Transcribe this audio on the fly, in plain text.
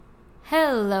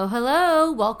Hello,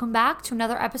 hello. Welcome back to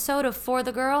another episode of For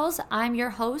the Girls. I'm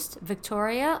your host,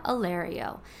 Victoria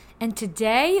Alario. And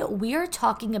today we are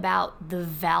talking about the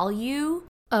value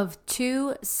of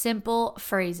two simple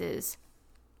phrases: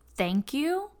 thank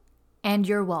you and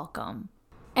you're welcome.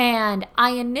 And I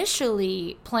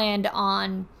initially planned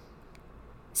on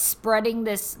separating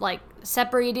this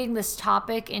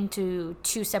topic into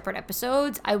two separate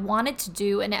episodes. I wanted to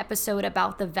do an episode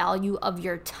about the value of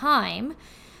your time,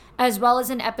 as well as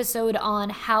an episode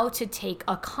on how to take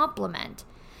a compliment.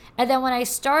 And then when I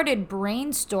started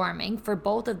brainstorming for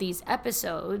both of these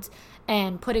episodes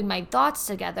and putting my thoughts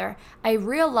together, I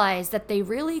realized that they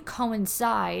really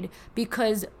coincide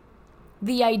because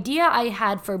the idea I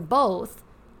had for both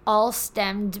all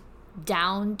stemmed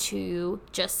down to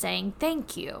just saying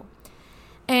thank you.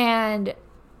 And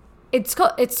it's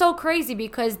so crazy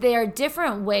because there are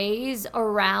different ways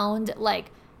around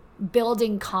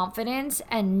building confidence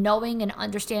and knowing and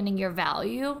understanding your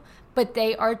value, but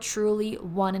they are truly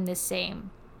one and the same.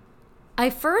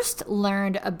 I first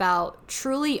learned about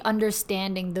truly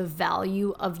understanding the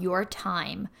value of your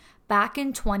time back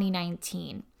in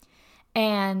 2019.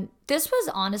 And this was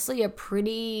honestly a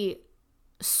pretty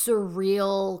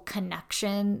surreal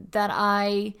connection that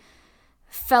I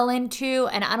fell into.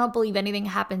 And I don't believe anything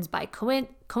happens by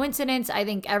coincidence. I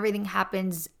think everything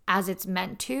happens as it's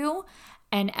meant to.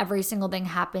 And every single thing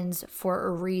happens for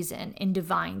a reason in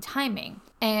divine timing.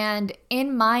 And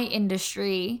in my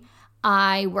industry,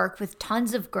 I work with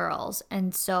tons of girls.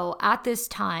 And so at this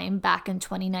time, back in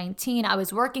 2019, I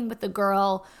was working with a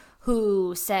girl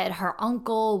who said her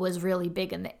uncle was really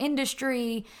big in the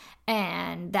industry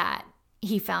and that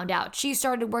he found out she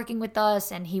started working with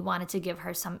us and he wanted to give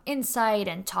her some insight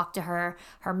and talk to her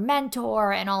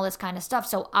mentor and all this kind of stuff.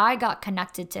 So I got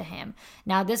connected to him.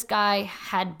 Now, this guy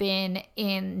had been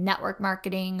in network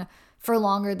marketing for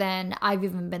longer than I've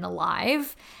even been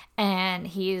alive. And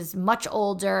he's much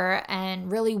older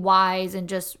and really wise and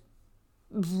just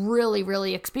really,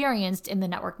 really experienced in the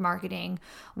network marketing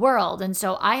world. And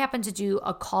so I happened to do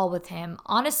a call with him.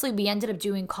 Honestly, we ended up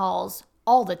doing calls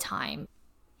all the time.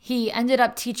 He ended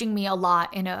up teaching me a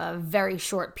lot in a very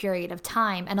short period of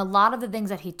time. And a lot of the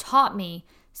things that he taught me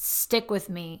stick with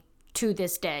me to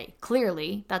this day.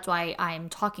 Clearly, that's why I'm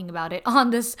talking about it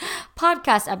on this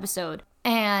podcast episode.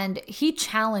 And he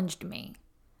challenged me.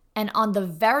 And on the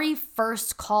very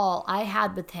first call I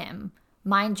had with him,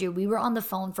 mind you, we were on the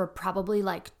phone for probably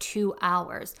 2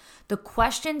 hours. The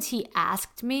questions he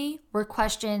asked me were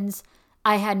questions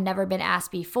I had never been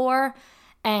asked before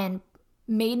and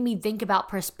made me think about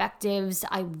perspectives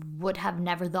I would have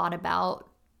never thought about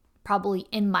probably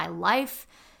in my life.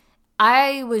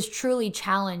 I was truly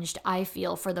challenged, I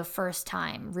feel, for the first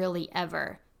time, really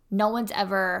ever. No one's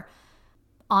ever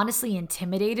honestly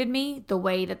intimidated me the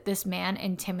way that this man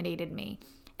intimidated me.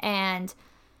 And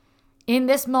in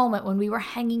this moment, when we were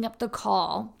hanging up the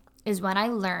call, is when I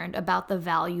learned about the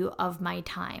value of my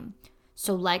time.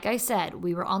 So like I said,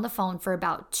 we were on the phone for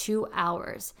about 2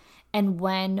 hours. And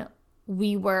when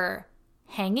we were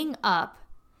hanging up,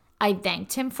 I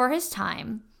thanked him for his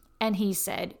time. And he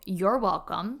said, "You're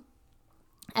welcome."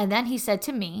 And then he said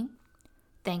to me,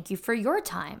 "Thank you for your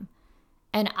time."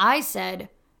 And I said,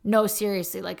 "No,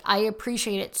 seriously, I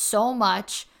appreciate it so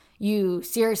much. You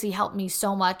seriously helped me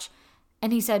so much."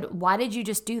 And he said, "Why did you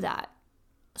just do that?"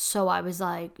 So I was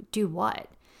like, "Do what?"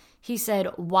 He said,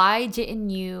 "Why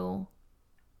didn't you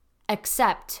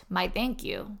accept my thank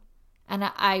you?" And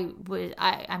I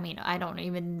don't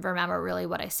even remember really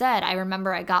what I said. I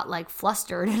remember I got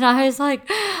flustered and I was like,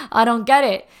 "I don't get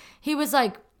it." He was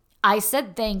like, "I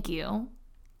said thank you.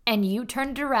 And you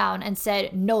turned it around and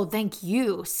said, 'No, thank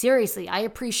you. Seriously, I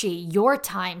appreciate your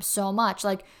time so much.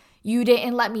 You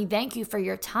didn't let me thank you for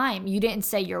your time. You didn't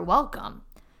say you're welcome.'"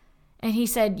 And he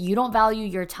said, "You don't value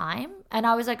your time?" And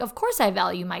I was like, "Of course I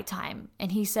value my time."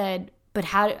 And he said, "But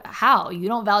how? You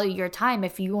don't value your time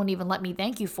if you won't even let me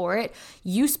thank you for it.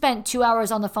 You spent 2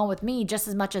 hours on the phone with me just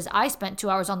as much as I spent 2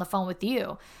 hours on the phone with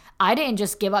you. I didn't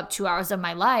just give up 2 hours of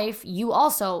my life. You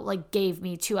also gave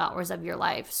me 2 hours of your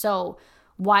life. So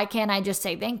why can't I just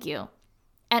say thank you?"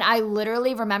 And I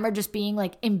literally remember just being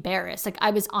embarrassed.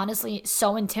 I was honestly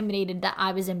so intimidated that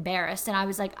I was embarrassed. And I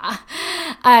was like,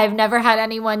 I've never had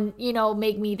anyone,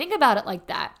 make me think about it like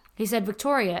that. He said,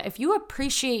 "Victoria, if you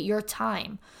appreciate your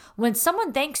time, when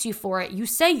someone thanks you for it, you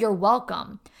say you're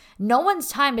welcome. No one's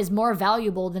time is more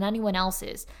valuable than anyone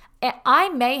else's. I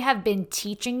may have been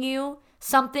teaching you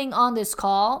something on this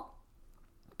call,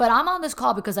 but I'm on this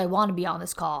call because I want to be on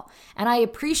this call. And I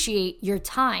appreciate your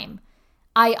time.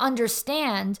 I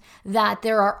understand that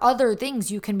there are other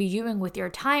things you can be doing with your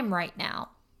time right now.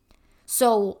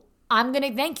 So I'm going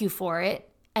to thank you for it,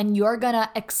 and you're going to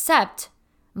accept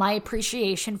my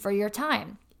appreciation for your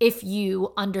time if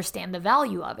you understand the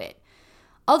value of it.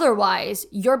 Otherwise,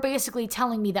 you're basically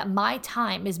telling me that my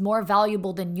time is more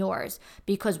valuable than yours,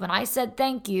 because when I said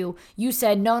thank you, you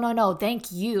said, no,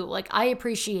 thank you. Like, I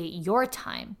appreciate your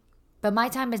time, but my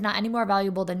time is not any more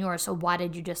valuable than yours. So why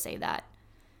did you just say that?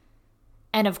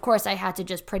 And of course, I had to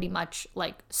just pretty much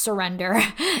like surrender.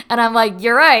 And I'm like,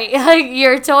 you're right. Like,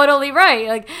 you're totally right.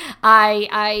 Like,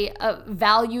 I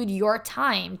valued your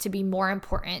time to be more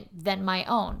important than my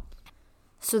own.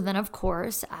 So then, of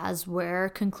course, as we're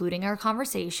concluding our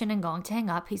conversation and going to hang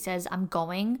up, he says, I'm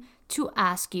going to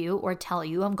ask you or tell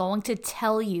you, I'm going to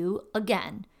tell you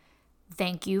again,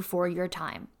 thank you for your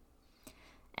time.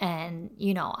 And,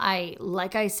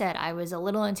 like I said, I was a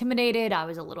little intimidated. I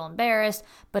was a little embarrassed.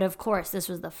 But of course, this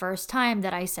was the first time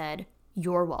that I said,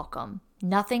 you're welcome.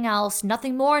 Nothing else,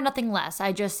 nothing more, nothing less.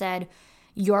 I just said,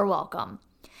 you're welcome.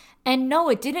 And no,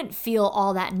 it didn't feel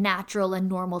all that natural and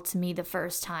normal to me the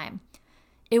first time.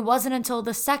 It wasn't until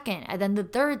the second and then the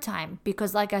third time,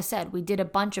 because like I said, we did a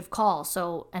bunch of calls.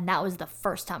 And that was the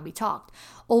first time we talked.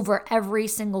 Over every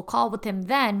single call with him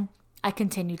then, I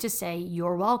continued to say,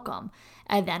 you're welcome.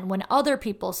 And then when other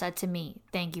people said to me,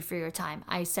 thank you for your time,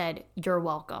 I said, you're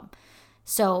welcome.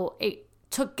 So it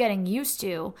took getting used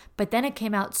to, but then it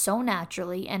came out so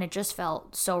naturally and it just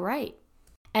felt so right.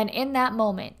 And in that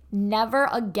moment, never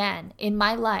again in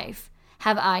my life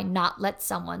have I not let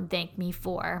someone thank me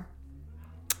for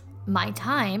my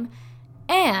time,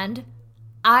 and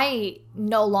I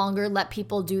no longer let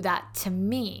people do that to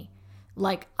me.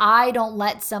 Like, I don't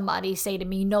let somebody say to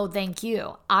me, no, thank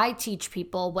you. I teach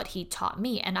people what he taught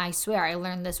me, and I swear I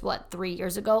learned this, 3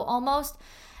 years ago almost?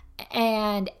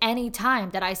 And anytime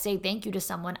that I say thank you to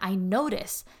someone, I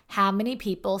notice how many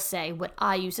people say what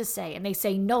I used to say, and they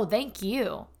say, no, thank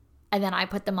you. And then I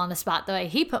put them on the spot the way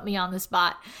he put me on the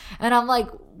spot. And I'm like,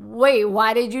 wait,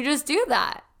 why did you just do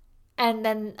that? And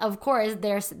then, of course,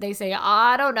 they say,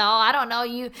 I don't know,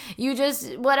 you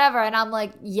just whatever. And I'm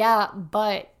like, yeah,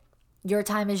 but your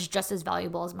time is just as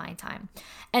valuable as my time.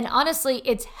 And honestly,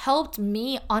 it's helped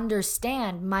me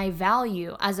understand my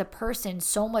value as a person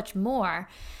so much more.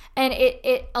 And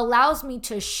it allows me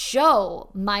to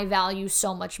show my value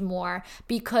so much more,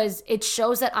 because it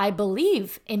shows that I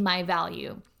believe in my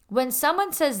value. When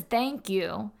someone says thank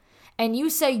you and you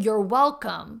say you're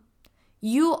welcome,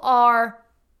 you are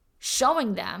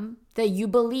showing them that you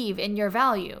believe in your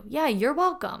value. Yeah, you're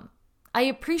welcome. I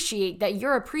appreciate that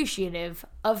you're appreciative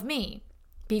of me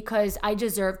because I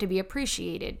deserve to be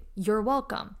appreciated. You're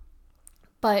welcome.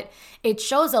 But it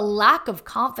shows a lack of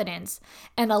confidence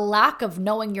and a lack of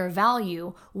knowing your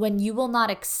value when you will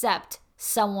not accept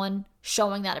someone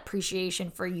showing that appreciation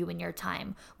for you in your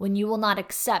time, when you will not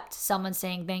accept someone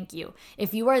saying thank you.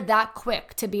 If you are that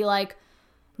quick to be like,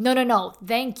 no,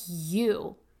 thank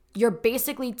you, you're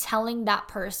basically telling that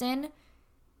person,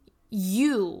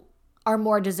 you are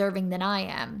more deserving than I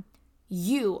am.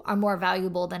 You are more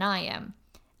valuable than I am.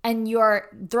 And you're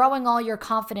throwing all your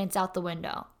confidence out the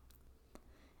window.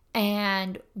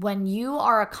 And when you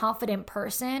are a confident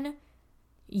person,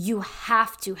 you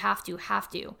have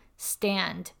to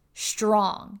stand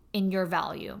strong in your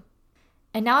value.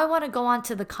 And now I want to go on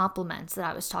to the compliments that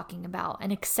I was talking about,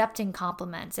 and accepting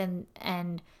compliments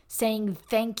and saying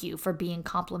thank you for being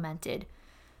complimented.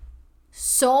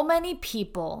 So many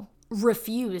people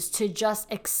refuse to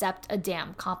just accept a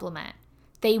damn compliment.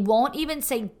 They won't even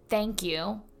say thank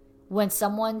you when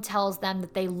someone tells them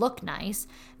that they look nice.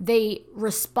 They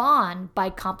respond by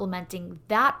complimenting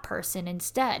that person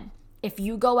instead. If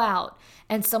you go out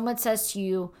and someone says to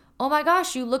you, oh my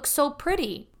gosh, you look so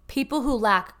pretty, people who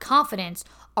lack confidence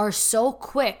are so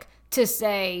quick to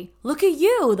say, look at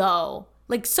you though.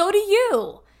 Like, so do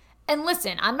you. And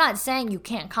listen, I'm not saying you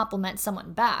can't compliment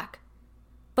someone back,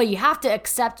 but you have to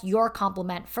accept your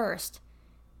compliment first.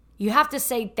 You have to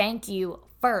say thank you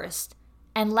first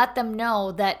and let them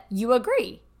know that you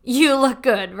agree. You look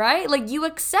good, right? Like, you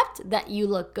accept that you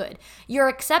look good. You're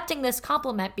accepting this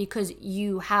compliment because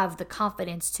you have the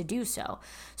confidence to do so.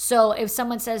 So if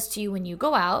someone says to you when you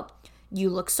go out, you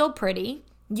look so pretty,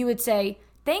 you would say,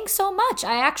 thanks so much.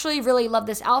 I actually really love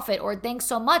this outfit. Or thanks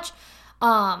so much.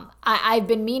 I've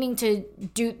been meaning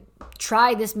to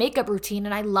try this makeup routine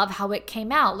and I love how it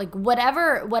came out. Like,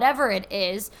 whatever it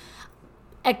is,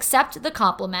 accept the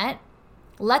compliment.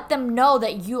 Let them know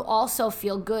that you also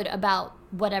feel good about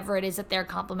whatever it is that they're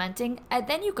complimenting. And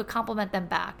then you could compliment them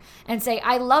back and say,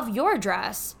 I love your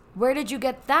dress. Where did you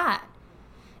get that?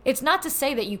 It's not to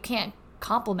say that you can't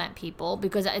compliment people,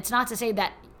 because it's not to say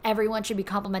that everyone should be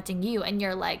complimenting you and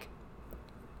you're like,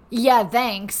 yeah,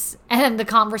 thanks. And then the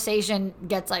conversation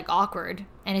gets like awkward.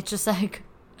 And it's just like,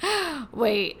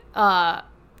 wait, all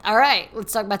right,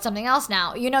 let's talk about something else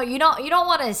now. You don't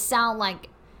want to sound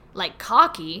like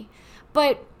cocky,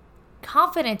 but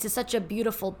confidence is such a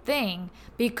beautiful thing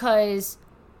because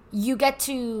you get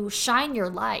to shine your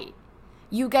light.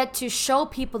 You get to show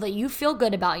people that you feel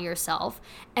good about yourself,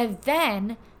 and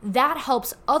then that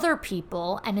helps other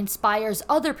people and inspires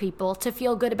other people to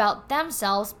feel good about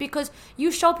themselves because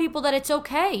you show people that it's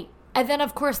okay. And then,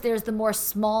 of course, there's the more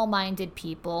small-minded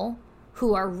people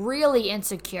who are really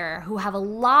insecure, who have a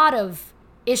lot of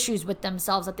issues with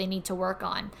themselves that they need to work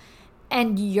on,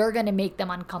 and you're going to make them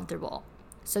uncomfortable.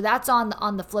 So that's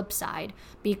on the flip side,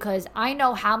 because I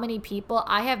know how many people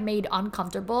I have made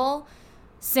uncomfortable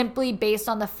simply based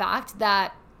on the fact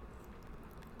that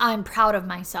I'm proud of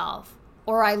myself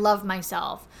or I love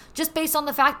myself, just based on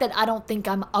the fact that I don't think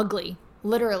I'm ugly.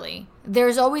 Literally,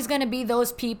 there's always going to be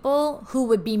those people who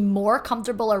would be more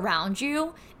comfortable around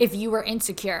you if you were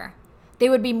insecure. They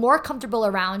would be more comfortable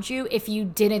around you if you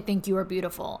didn't think you were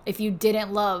beautiful, if you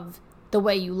didn't love the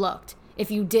way you looked,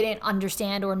 if you didn't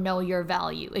understand or know your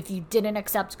value, if you didn't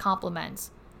accept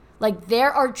compliments. Like,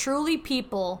 there are truly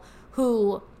people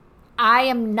who I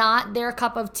am not their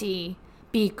cup of tea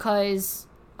because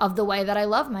of the way that I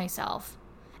love myself.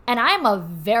 And I'm a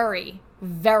very,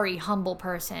 very humble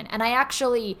person. And I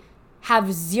actually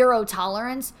have zero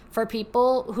tolerance for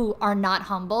people who are not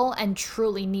humble and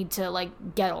truly need to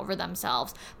get over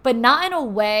themselves, but not in a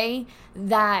way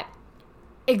that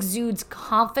exudes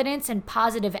confidence and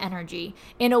positive energy,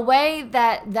 in a way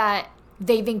that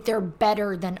they think they're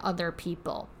better than other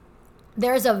people.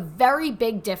 There's a very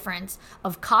big difference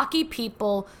of cocky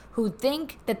people who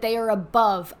think that they are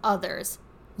above others.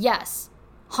 Yes,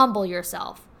 humble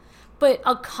yourself. But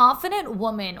a confident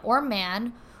woman or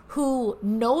man who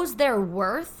knows their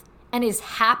worth and is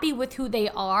happy with who they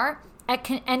are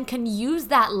and can use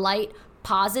that light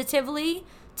positively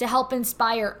to help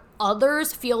inspire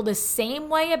others feel the same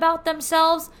way about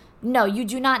themselves. No, you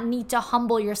do not need to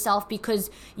humble yourself because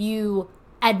you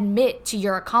admit to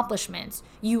your accomplishments.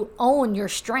 You own your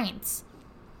strengths.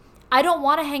 I don't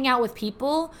want to hang out with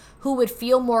people who would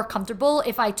feel more comfortable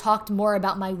if I talked more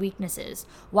about my weaknesses.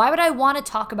 Why would I want to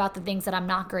talk about the things that I'm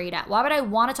not great at? Why would I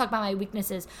want to talk about my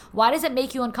weaknesses? Why does it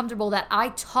make you uncomfortable that I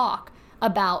talk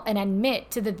about and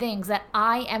admit to the things that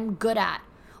I am good at,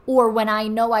 or when I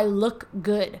know I look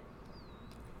good?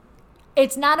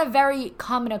 It's not a very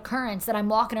common occurrence that I'm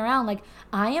walking around like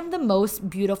I am the most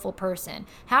beautiful person.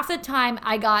 Half the time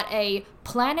I got a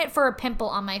planet for a pimple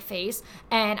on my face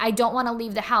and I don't want to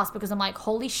leave the house because I'm like,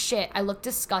 holy shit, I look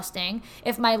disgusting.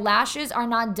 If my lashes are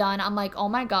not done, I'm like, oh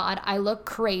my God, I look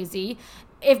crazy.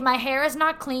 If my hair is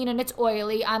not clean and it's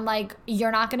oily, I'm like, you're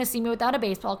not going to see me without a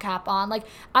baseball cap on. Like,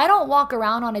 I don't walk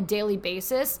around on a daily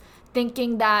basis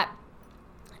thinking that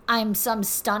I'm some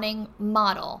stunning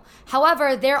model.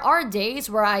 However, there are days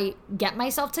where I get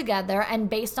myself together and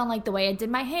based on the way I did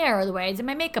my hair or the way I did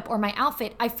my makeup or my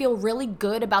outfit, I feel really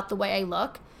good about the way I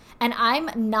look. And I'm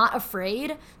not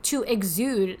afraid to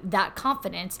exude that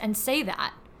confidence and say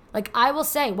that. I will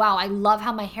say, wow, I love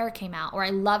how my hair came out, or I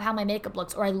love how my makeup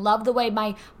looks, or I love the way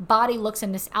my body looks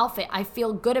in this outfit. I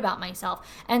feel good about myself.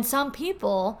 And some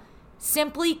people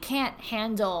simply can't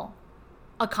handle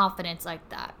a confidence like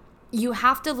that. You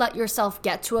have to let yourself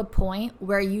get to a point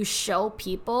where you show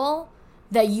people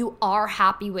that you are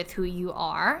happy with who you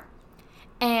are,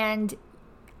 and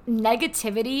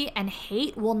negativity and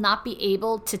hate will not be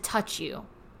able to touch you.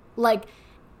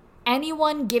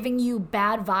 Anyone giving you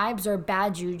bad vibes or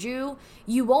bad juju,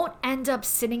 you won't end up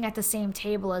sitting at the same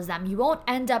table as them. You won't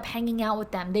end up hanging out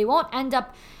with them. They won't end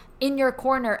up in your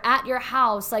corner at your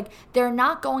house. They're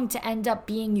not going to end up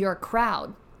being your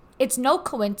crowd. It's no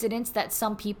coincidence that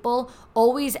some people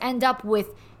always end up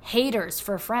with haters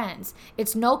for friends.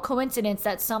 It's no coincidence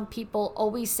that some people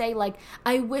always say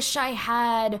I wish I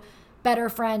had better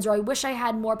friends, or I wish I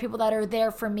had more people that are there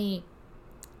for me.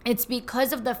 It's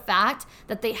because of the fact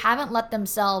that they haven't let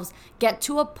themselves get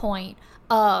to a point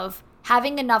of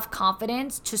having enough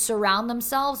confidence to surround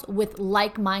themselves with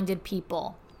like-minded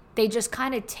people. They just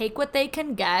kind of take what they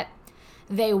can get.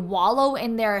 They wallow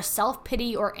in their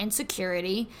self-pity or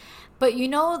insecurity. But you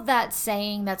know that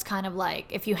saying that's kind of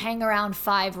if you hang around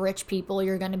 5 rich people,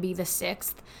 you're going to be the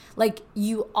 6th.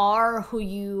 You are who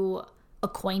you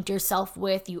acquaint yourself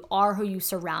with. You are who you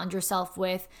surround yourself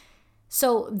with.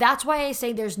 So that's why I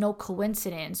say there's no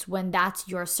coincidence when that's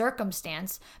your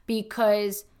circumstance,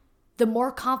 because the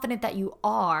more confident that you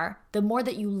are, the more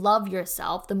that you love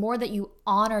yourself, the more that you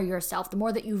honor yourself, the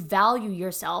more that you value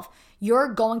yourself, you're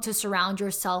going to surround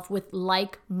yourself with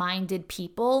like-minded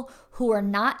people who are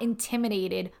not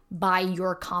intimidated by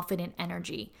your confident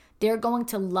energy. They're going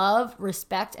to love,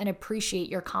 respect, and appreciate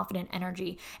your confident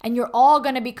energy. And you're all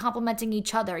going to be complimenting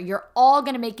each other. You're all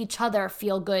going to make each other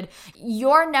feel good.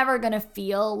 You're never going to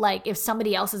feel like if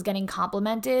somebody else is getting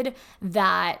complimented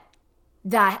that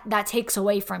takes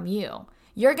away from you.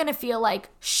 You're going to feel like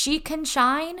she can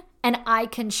shine and I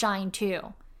can shine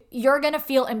too. You're going to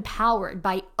feel empowered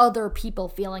by other people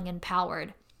feeling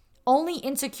empowered. Only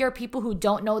insecure people who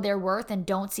don't know their worth and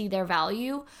don't see their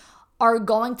value are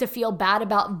going to feel bad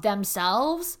about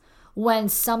themselves when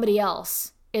somebody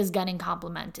else is getting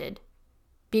complimented,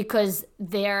 because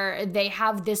they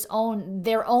have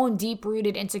their own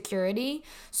deep-rooted insecurity.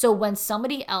 So when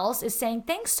somebody else is saying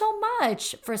thanks so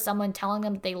much for someone telling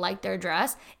them that they like their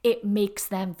dress, it makes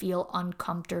them feel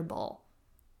uncomfortable.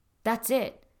 That's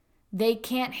it. They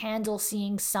can't handle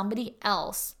seeing somebody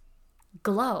else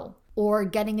glow or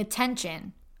getting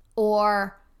attention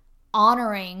or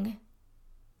honoring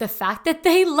the fact that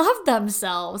they love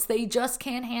themselves. They just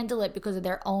can't handle it because of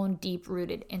their own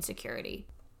deep-rooted insecurity.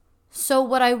 So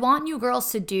what I want you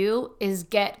girls to do is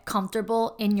get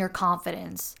comfortable in your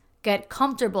confidence. Get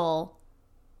comfortable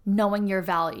knowing your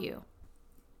value.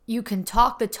 You can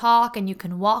talk the talk and you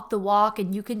can walk the walk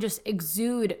and you can just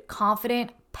exude confident,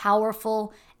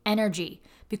 powerful energy.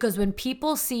 Because when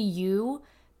people see you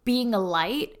being a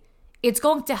light, it's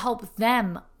going to help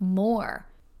them more.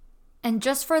 And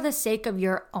just for the sake of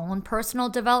your own personal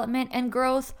development and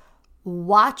growth,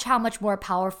 watch how much more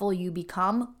powerful you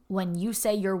become when you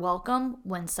say you're welcome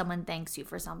when someone thanks you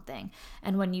for something.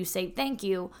 And when you say thank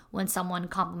you when someone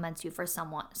compliments you for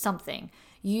something.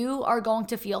 You are going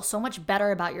to feel so much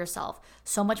better about yourself,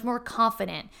 so much more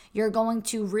confident. You're going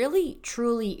to really,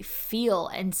 truly feel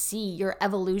and see your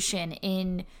evolution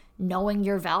in knowing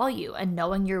your value and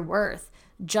knowing your worth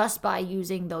just by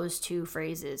using those two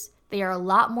phrases. They are a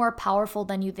lot more powerful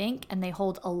than you think, and they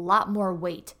hold a lot more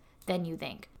weight than you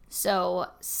think. So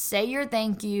say your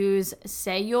thank yous,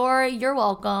 say your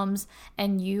welcomes,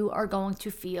 and you are going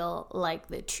to feel like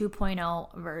the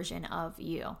 2.0 version of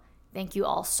you. Thank you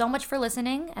all so much for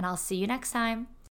listening, and I'll see you next time.